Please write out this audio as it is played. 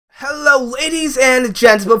Hello ladies and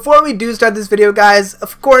gents, before we do start this video guys,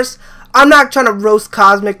 of course, I'm not trying to roast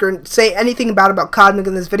Cosmic or say anything about Cosmic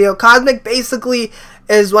in this video. Cosmic basically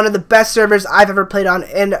is one of the best servers I've ever played on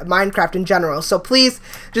in Minecraft in general. So please,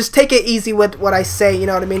 just take it easy with what I say, you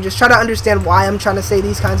know what I mean? Just try to understand why I'm trying to say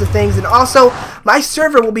these kinds of things. And also, my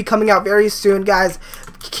server will be coming out very soon, guys.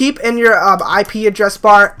 Keep in your IP address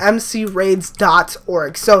bar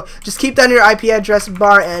mcraids.org. So just keep that in your IP address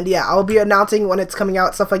bar, and yeah, I'll be announcing when it's coming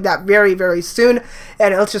out, stuff like that, very, very soon.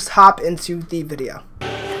 And let's just hop into the video.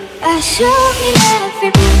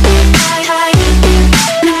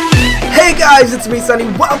 Hey guys, it's me Sunny.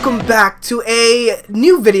 Welcome back to a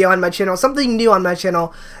new video on my channel, something new on my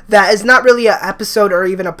channel that is not really an episode or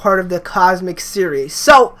even a part of the Cosmic series.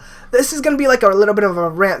 So this is going to be like a little bit of a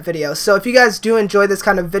rant video. So if you guys do enjoy this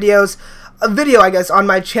kind of videos, I guess, on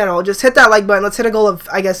my channel, just hit that like button. Let's hit a goal of,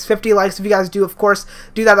 I guess, 50 likes. If you guys do, of course,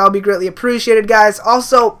 do that. That'll be greatly appreciated, guys.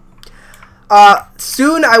 Also,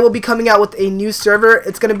 soon I will be coming out with a new server.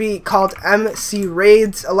 It's going to be called MC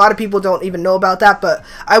Raids. A lot of people don't even know about that, but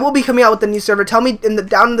I will be coming out with a new server. Tell me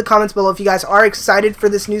down in the comments below if you guys are excited for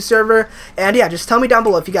this new server. And yeah, just tell me down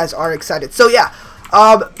below if you guys are excited. So yeah.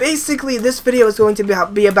 Basically, this video is going to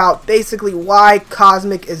be about basically why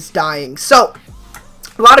Cosmic is dying. So,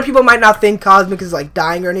 a lot of people might not think Cosmic is like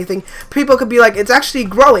dying or anything. People could be like, it's actually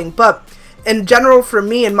growing, but in general, for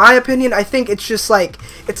me, in my opinion, I think it's just like,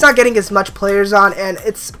 it's not getting as much players on, and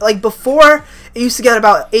it's like before, it used to get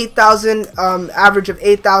about 8,000, average of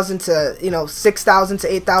 8,000 to, you know, 6,000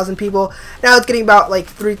 to 8,000 people. Now it's getting about like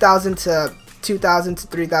 3,000 to 2,000 to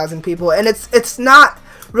 3,000 people, and it's not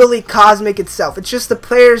really Cosmic itself. It's just the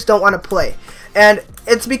players don't want to play, and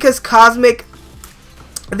it's because Cosmic,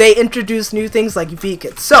 they introduce new things like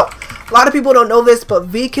V-Kits. So a lot of people don't know this, but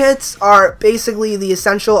V-Kits are basically the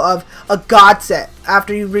essential of a god set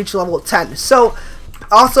after you reach level 10. So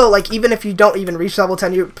also, like, even if you don't even reach level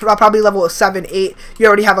 10, you're probably level 7, 8, you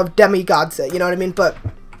already have a demigod set, you know what I mean? But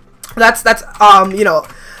that's you know,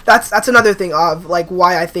 that's another thing of like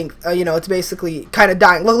why I think you know, it's basically kind of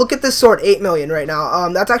dying. Look at this sword, 8 million right now.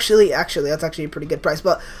 That's actually a pretty good price.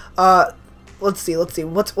 But let's see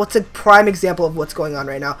what's a prime example of what's going on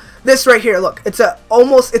right now. This right here, look, it's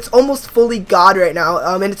almost fully god right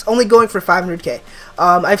now, and it's only going for 500k.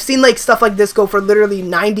 I've seen like stuff like this go for literally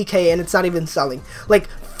 90k, and it's not even selling. Like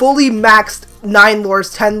fully maxed 9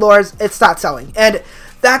 lures, 10 lures, it's not selling. And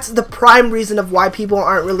that's the prime reason of why people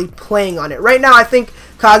aren't really playing on it. Right now, I think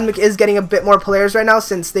Cosmic is getting a bit more players right now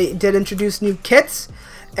since they did introduce new kits.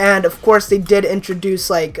 And of course, they did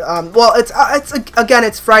introduce like, well, again,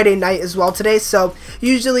 it's Friday night as well today. So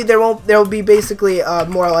usually there will be basically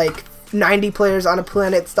more like 90 players on a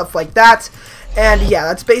planet, stuff like that. And yeah,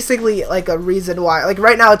 that's basically like a reason why. Like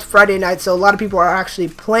right now it's Friday night, so a lot of people are actually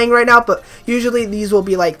playing right now. But usually these will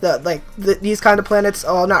be like these kind of planets.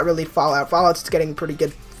 Oh, not really Fallout. Fallout's getting pretty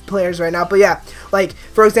good players right now. But yeah, like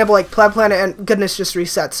for example, like Pleb Planet and Goodness just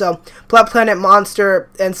reset. So Pleb Planet, Monster,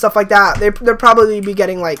 and stuff like that. They'll probably be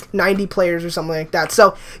getting like 90 players or something like that.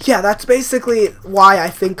 So yeah, that's basically why I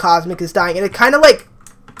think Cosmic is dying. And it kind of like,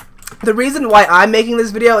 the reason why I'm making this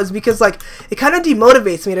video is because like it kind of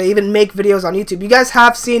demotivates me to even make videos on YouTube. You guys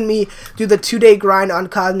have seen me do the 2-day grind on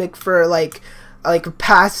Cosmic for like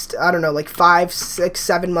past, I don't know, like 5, 6,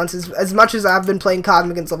 7 months, as much as I've been playing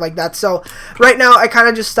Cosmic and stuff like that. So right now I kind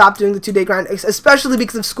of just stopped doing the 2-day grind, especially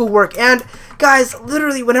because of schoolwork. And guys,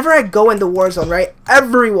 literally whenever I go into Warzone, right,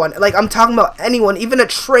 everyone, like I'm talking about anyone, even a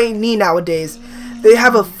trainee nowadays, they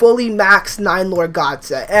have a fully maxed 9 lore god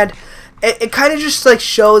set. And it kind of just like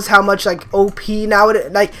shows how much like OP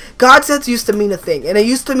nowadays, like god sets used to mean a thing, and it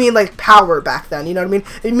used to mean like power back then, you know what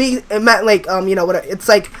I mean? It meant like you know what, it's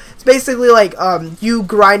like, it's basically like you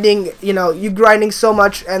grinding, you know, you grinding so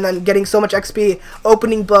much and then getting so much XP,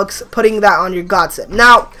 opening books, putting that on your god set.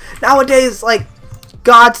 Nowadays, like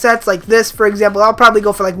god sets like this, for example, I'll probably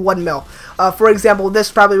go for like 1 mil. For example,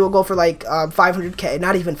 this probably will go for like 500k,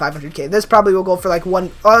 not even 500k. This probably will go for like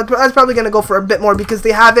that's probably going to go for a bit more because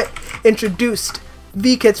they haven't introduced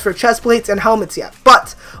V-Kits for chest plates and helmets yet.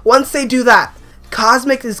 But once they do that,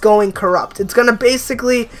 Cosmic is going corrupt. It's going to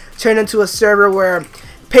basically turn into a server where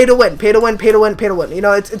pay to win, pay to win, pay to win, pay to win. You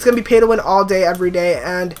know, it's going to be pay to win all day, every day.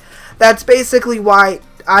 And that's basically why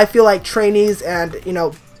I feel like trainees and, you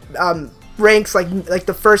know, ranks like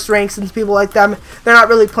the first ranks and people like them, they're not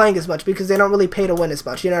really playing as much because they don't really pay to win as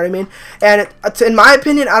much, you know what I mean? And in my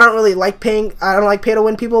opinion, I don't really like I don't like pay to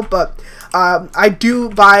win people, but I do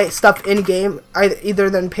buy stuff in game either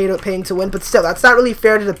than paying to win. But still, that's not really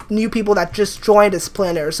fair to the new people that just joined this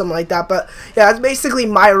planet or something like that. But yeah, that's basically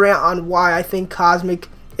my rant on why I think Cosmic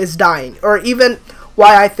is dying, or even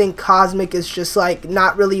why I think Cosmic is just like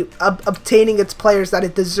not really obtaining its players that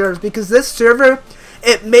it deserves, because this server,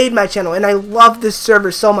 it made my channel, and I love this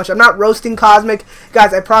server so much. I'm not roasting Cosmic,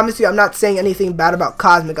 guys. I promise you, I'm not saying anything bad about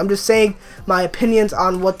Cosmic. I'm just saying my opinions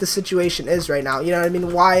on what the situation is right now. You know what I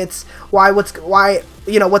mean? Why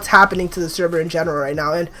you know what's happening to the server in general right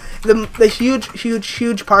now, and the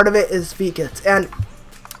huge part of it is V-Kits. And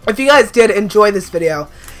if you guys did enjoy this video,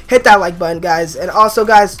 hit that like button, guys. And also,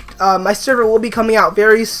 guys, my server will be coming out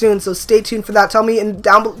very soon, so stay tuned for that. Tell me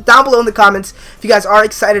down below in the comments if you guys are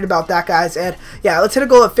excited about that, guys. And yeah, let's hit a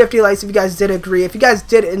goal of 50 likes if you guys did agree. If you guys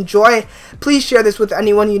did enjoy, please share this with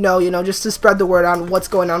anyone you know, just to spread the word on what's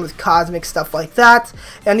going on with Cosmic, stuff like that.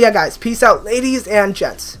 And yeah, guys, peace out, ladies and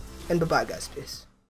gents, and bye-bye, guys. Peace.